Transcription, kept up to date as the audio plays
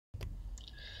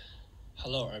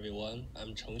Hello everyone,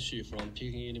 I'm Chengxu from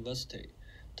Peking University.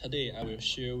 Today I will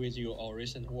share with you our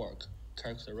recent work,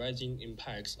 Characterizing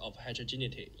Impacts of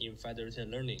Heterogeneity in Federated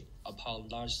Learning upon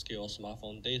large-scale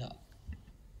smartphone data.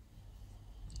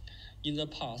 In the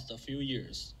past few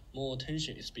years, more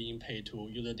attention is being paid to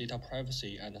user data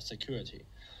privacy and security.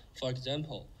 For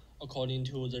example, according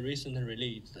to the recently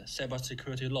released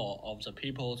Cybersecurity Law of the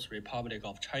People's Republic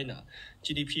of China,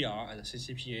 GDPR and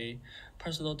CCPA,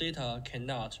 personal data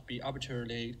cannot be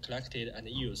arbitrarily collected and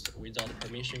used without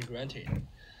permission granted.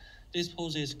 This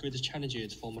poses great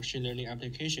challenges for machine learning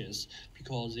applications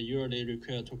because they usually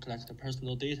require to collect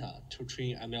personal data to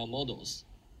train ML models.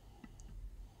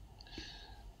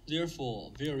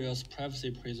 Therefore, various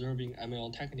privacy-preserving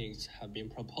ML techniques have been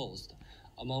proposed,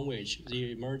 among which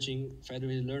the emerging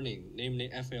federated learning, namely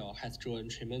FL, has drawn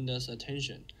tremendous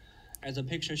attention. As the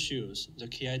picture shows, the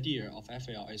key idea of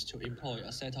FL is to employ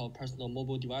a set of personal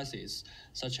mobile devices,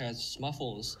 such as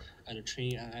smartphones, and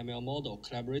train an ML model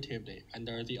collaboratively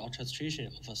under the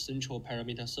orchestration of a central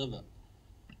parameter server.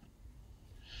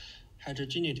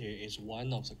 Heterogeneity is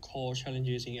one of the core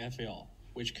challenges in FL,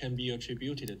 which can be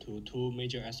attributed to two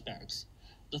major aspects.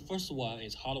 The first one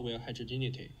is hardware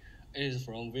heterogeneity. It is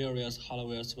from various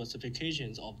hardware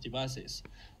specifications of devices.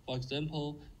 For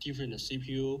example, different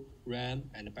CPU, RAM,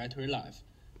 and battery life.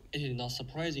 It is not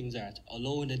surprising that a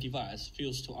low-end device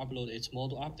fails to upload its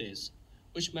model updates,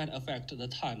 which might affect the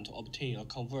time to obtain a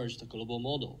converged global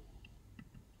model.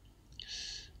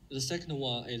 The second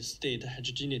one is state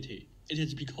heterogeneity. It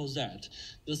is because that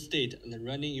the state and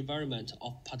running environment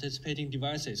of participating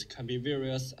devices can be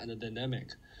various and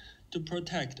dynamic. To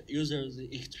protect users'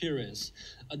 experience,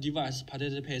 a device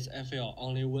participates FL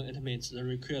only when it meets the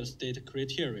required state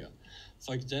criteria.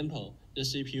 For example, the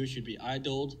CPU should be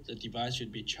idled, the device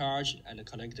should be charged and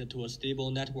connected to a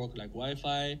stable network like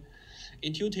Wi-Fi.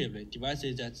 Intuitively,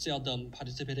 devices that seldom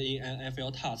participate in an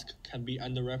FL task can be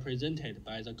underrepresented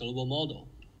by the global model.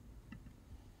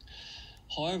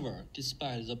 However,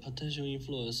 despite the potential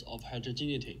influence of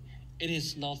heterogeneity, it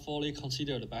is not fully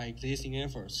considered by existing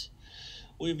efforts.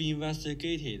 We've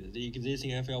investigated the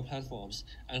existing FL platforms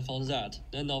and found that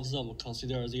none of them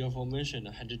consider the aforementioned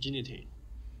heterogeneity.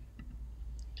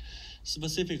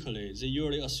 Specifically, they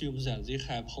usually assume that they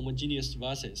have homogeneous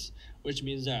devices, which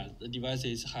means that the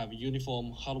devices have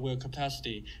uniform hardware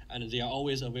capacity and they are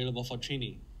always available for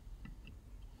training.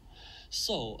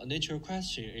 So, a natural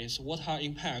question is, what are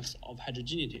impacts of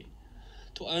heterogeneity?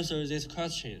 To answer this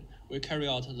question, we carry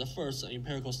out the first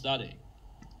empirical study.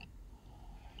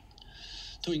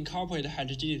 To incorporate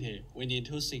heterogeneity, we need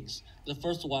two things. The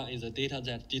first one is the data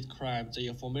that describes the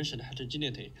aforementioned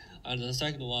heterogeneity, and the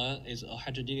second one is a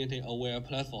heterogeneity-aware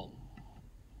platform.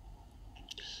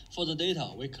 For the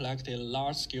data, we collected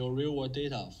large-scale real-world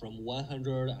data from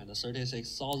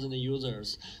 136,000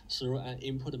 users through an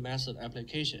input method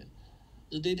application.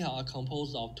 The data are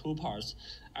composed of two parts,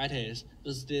 that is,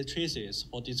 the state traces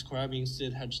for describing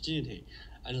state heterogeneity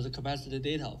and the capacity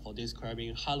data for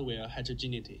describing hardware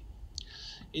heterogeneity.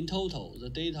 In total, the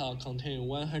data contain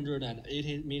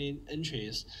 180 million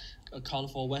entries,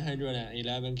 account for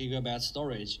 111 GB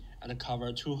storage, and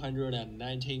cover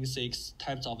 296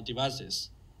 types of devices.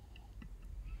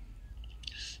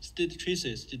 State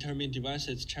traces determine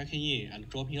devices checking in and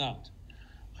dropping out.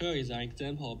 Here is an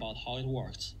example about how it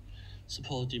works.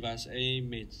 Suppose device A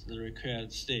meets the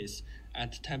required states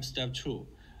at time step 2.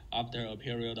 After a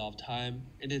period of time,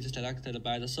 it is selected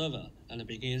by the server and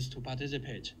begins to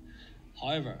participate.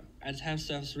 However, at time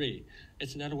step 3,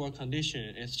 its network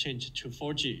condition is changed to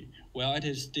 4G while it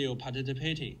is still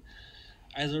participating.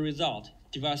 As a result,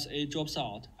 device A drops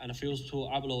out and fails to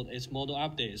upload its model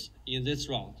updates in this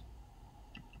round.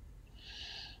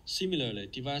 Similarly,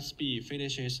 device B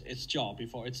finishes its job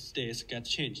before its states get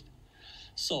changed,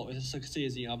 so it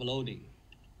succeeds in uploading.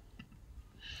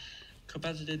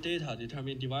 Capacity data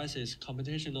determine devices'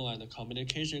 computational and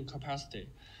communication capacity.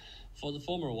 For the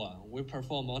former one, we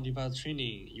perform on-device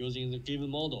training using the given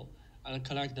model and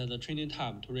collect the training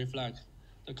time to reflect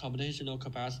the computational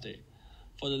capacity.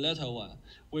 For the latter one,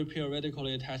 we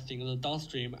periodically testing the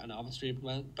downstream and upstream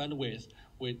bandwidth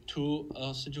to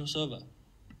a central server.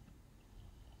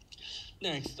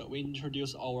 Next, we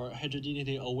introduce our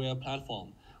heterogeneity-aware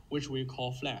platform, which we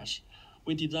call Flash.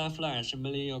 We design Flash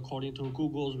mainly according to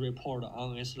Google's report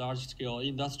on its large-scale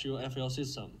industrial FL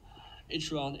system. Each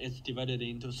round is divided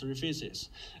into 3 phases: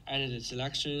 entity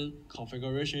selection,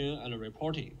 configuration, and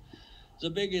reporting. The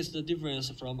biggest difference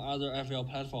from other FL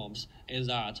platforms is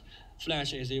that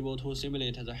Flash is able to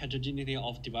simulate the heterogeneity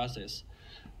of devices.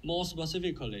 More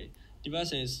specifically,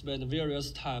 devices spend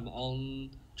various time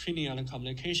on training and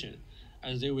communication,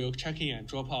 and they will check in and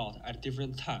drop out at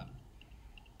different time.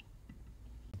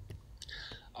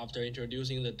 After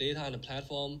introducing the data and the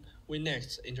platform, we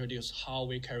next introduce how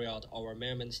we carry out our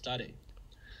measurement study.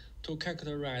 To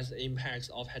characterize the impacts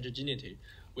of heterogeneity,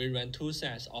 we ran two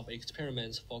sets of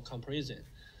experiments for comparison.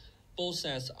 Both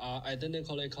sets are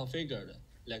identically configured,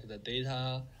 like the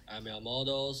data, ML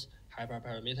models,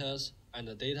 hyperparameters, and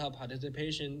the data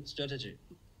participation strategy.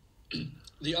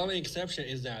 The only exception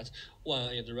is that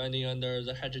one is running under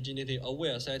the heterogeneity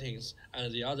aware settings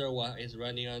and the other one is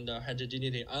running under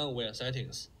heterogeneity unaware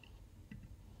settings.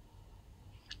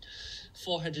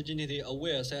 For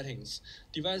heterogeneity-aware settings,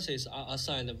 devices are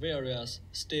assigned various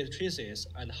state traces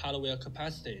and hardware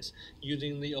capacities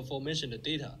using the aforementioned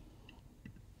data.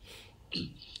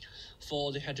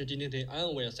 For the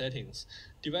heterogeneity-unaware settings,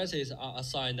 devices are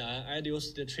assigned an ideal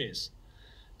state trace.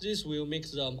 This will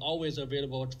make them always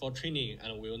available for training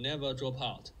and will never drop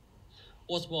out.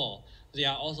 What's more, they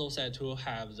are also said to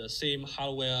have the same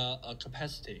hardware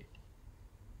capacity.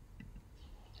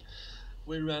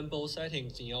 We run both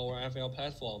settings in our FL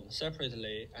platform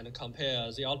separately and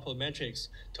compare the output metrics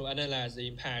to analyze the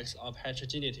impacts of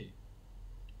heterogeneity.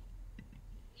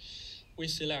 We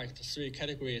select three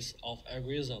categories of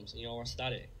algorithms in our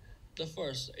study. The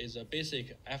first is a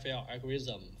basic FL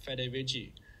algorithm,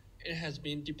 Federated. It has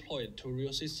been deployed to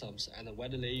real systems and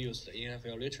widely used in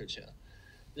FL literature.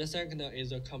 The second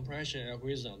is the compression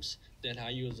algorithms that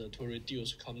are used to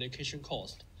reduce communication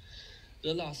cost.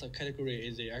 The last category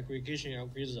is the aggregation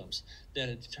algorithms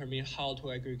that determine how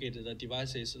to aggregate the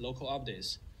device's local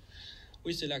updates.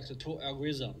 We select two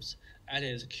algorithms, that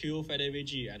is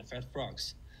QFEDAVG and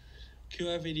FedProx.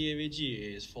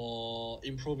 QFEDAVG is for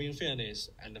improving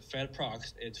fairness and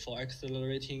FedProx is for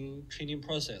accelerating training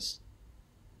process.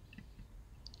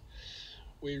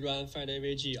 We run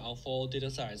FEDAVG on 4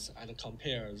 datasets and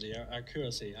compare their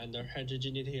accuracy under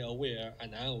heterogeneity-aware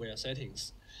and unaware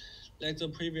settings. Like the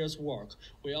previous work,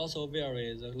 we also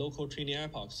vary the local training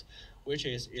epochs, which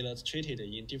is illustrated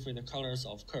in different colors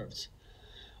of curves.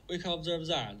 We can observe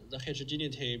that the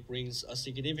heterogeneity brings a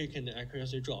significant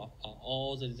accuracy drop on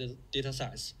all the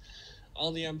datasets.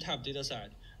 On the MTAP dataset,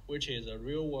 which is a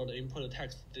real-world input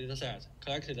text dataset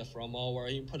collected from our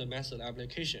input method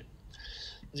application,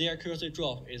 the accuracy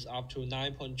drop is up to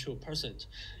 9.2%,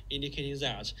 indicating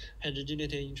that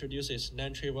heterogeneity introduces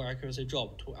non-trivial accuracy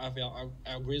drop to FL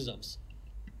algorithms.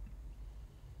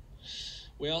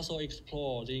 We also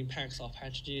explore the impacts of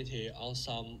heterogeneity on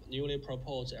some newly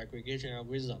proposed aggregation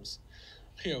algorithms.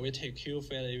 Here we take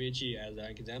QFEDAVG as an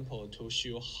example to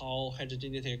show how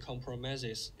heterogeneity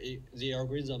compromises the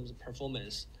algorithm's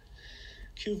performance.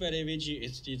 QFEDAVG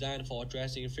is designed for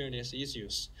addressing fairness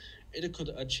issues. It could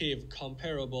achieve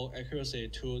comparable accuracy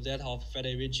to that of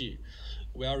FEDAVG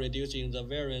while reducing the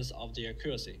variance of the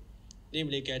accuracy,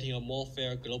 namely getting a more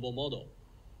fair global model.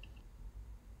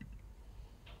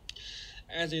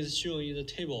 As is shown in the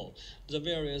table, the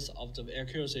variance of the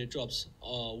accuracy drops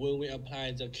when we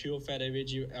apply the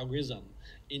QFEDAVG algorithm,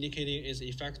 indicating its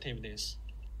effectiveness.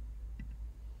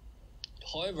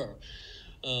 However,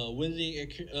 when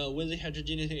the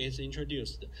heterogeneity is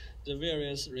introduced, the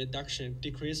variance reduction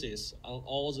decreases on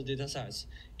all the datasets,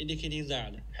 indicating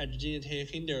that heterogeneity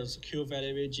hinders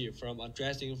QFEDAVG from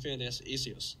addressing fairness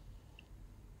issues.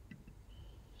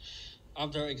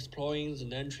 After exploring the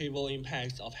non-trivial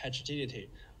impacts of heterogeneity,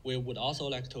 we would also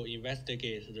like to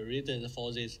investigate the reasons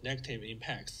for these negative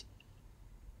impacts.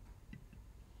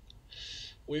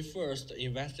 We first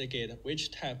investigate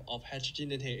which type of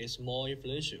heterogeneity is more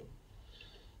influential.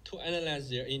 To analyze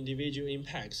their individual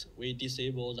impacts, we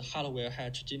disable the hardware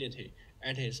heterogeneity,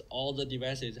 that is, all the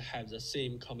devices have the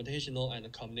same computational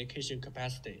and communication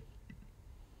capacity.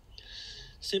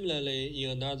 Similarly, in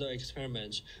another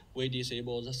experiment, we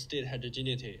disable the state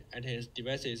heterogeneity, that is,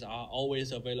 devices are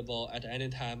always available at any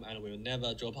time and will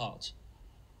never drop out.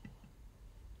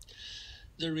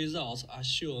 The results are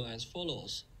shown as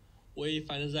follows. We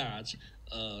find that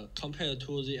compared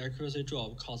to the accuracy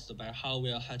drop caused by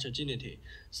hardware heterogeneity,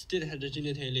 state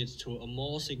heterogeneity leads to a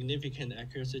more significant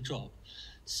accuracy drop.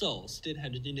 So, state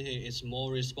heterogeneity is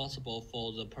more responsible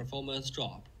for the performance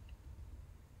drop.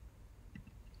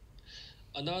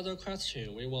 Another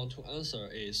question we want to answer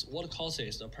is what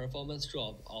causes the performance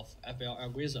drop of FL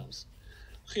algorithms?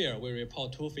 Here, we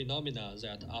report two phenomena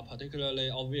that are particularly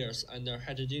obvious under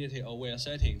heterogeneity-aware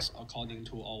settings according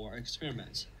to our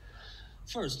experiments.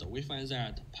 First, we find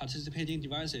that participating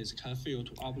devices can fail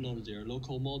to upload their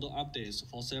local model updates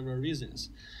for several reasons,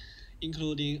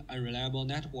 including unreliable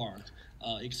network,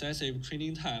 excessive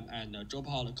training time, and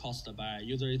dropout caused by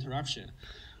user interruption.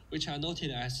 which are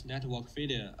noted as network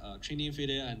failure, training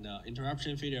failure, and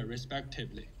interruption failure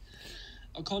respectively.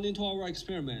 According to our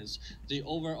experiments, the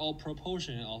overall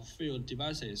proportion of failed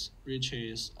devices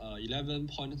reaches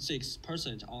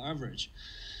 11.6% on average,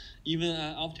 even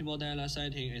an optimal data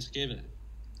setting is given.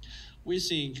 We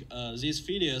think these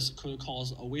failures could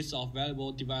cause a waste of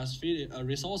valuable device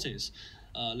resources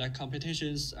like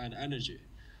computations and energy.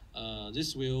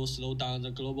 This will slow down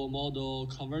the global model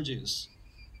convergence.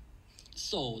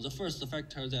 So the first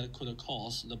factor that could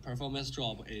cause the performance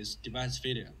drop is device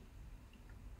failure.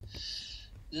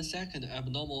 The second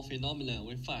abnormal phenomenon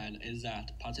we find is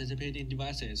that participating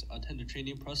devices attend the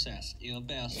training process in a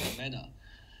biased manner.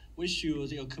 We show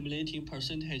the accumulating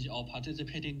percentage of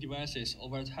participating devices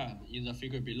over time in the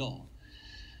figure below.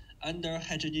 Under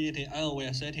heterogeneity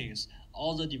unaware settings,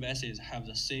 all the devices have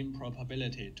the same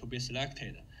probability to be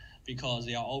selected because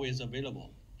they are always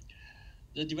available.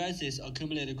 The devices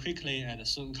accumulate quickly and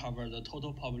soon cover the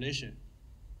total population.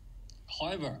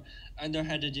 However, under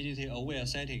heterogeneity aware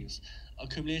settings,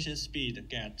 accumulation speed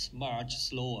gets much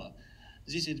slower.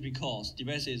 This is because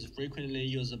devices frequently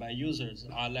used by users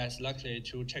are less likely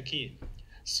to check in,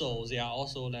 so they are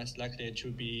also less likely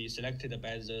to be selected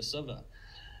by the server.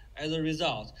 As a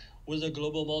result, when the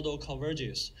global model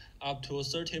converges, up to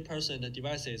 30% of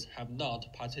devices have not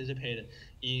participated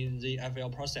in the FL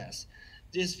process.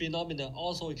 This phenomenon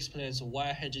also explains why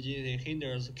heterogeneity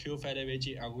hinders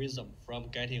Q-Federated algorithm from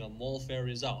getting a more fair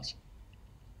result.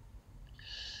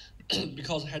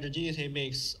 Because heterogeneity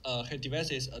makes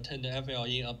devices attend FL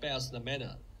in a biased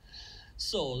manner.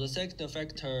 So the second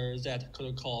factor that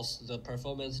could cause the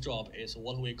performance drop is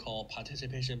what we call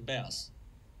participation bias.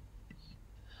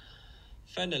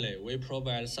 Finally, we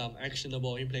provide some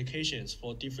actionable implications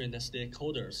for different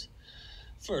stakeholders.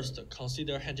 First,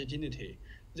 consider heterogeneity.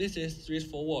 This is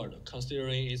straightforward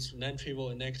considering its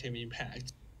non-trivial negative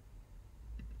impact.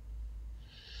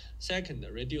 Second,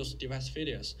 reduce device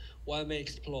failures. One may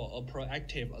explore a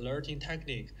proactive alerting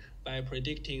technique by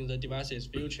predicting the device's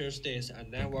future states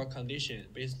and network condition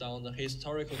based on the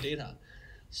historical data.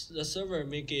 The server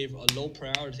may give a low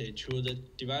priority to the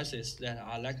devices that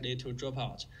are likely to drop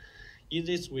out. In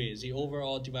this way, the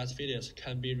overall device failures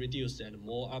can be reduced and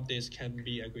more updates can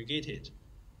be aggregated.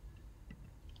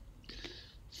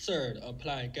 Third,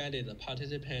 apply guided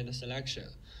participant selection.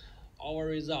 Our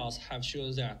results have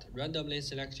shown that randomly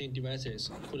selecting devices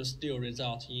could still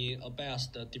result in a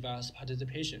biased device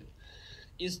participation.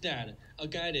 Instead, a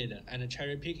guided and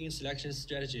cherry-picking selection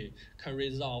strategy can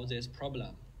resolve this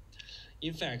problem.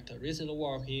 In fact, recent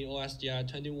work in OSDI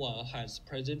 21 has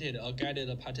presented a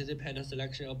guided participant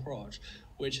selection approach,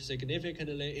 which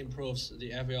significantly improves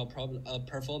the FL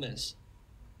performance.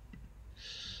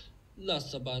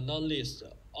 Last but not least,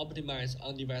 optimize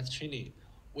on-device training.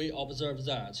 We observe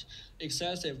that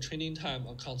excessive training time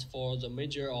accounts for the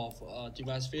major of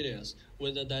device failures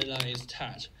when the deadline is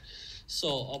tight. So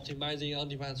optimizing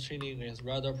on-device training is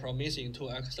rather promising to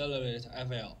accelerate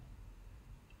FL.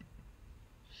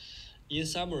 In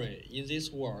summary, in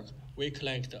this work, we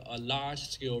collect a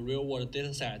large-scale real-world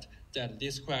dataset that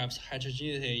describes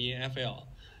heterogeneity in FL.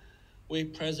 We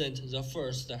present the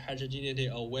first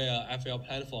heterogeneity-aware FL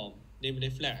platform, namely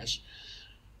Flash,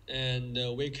 and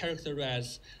we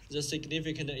characterize the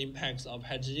significant impacts of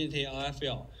heterogeneity on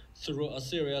FL through a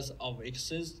series of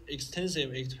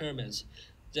extensive experiments.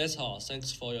 That's all.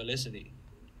 Thanks for your listening.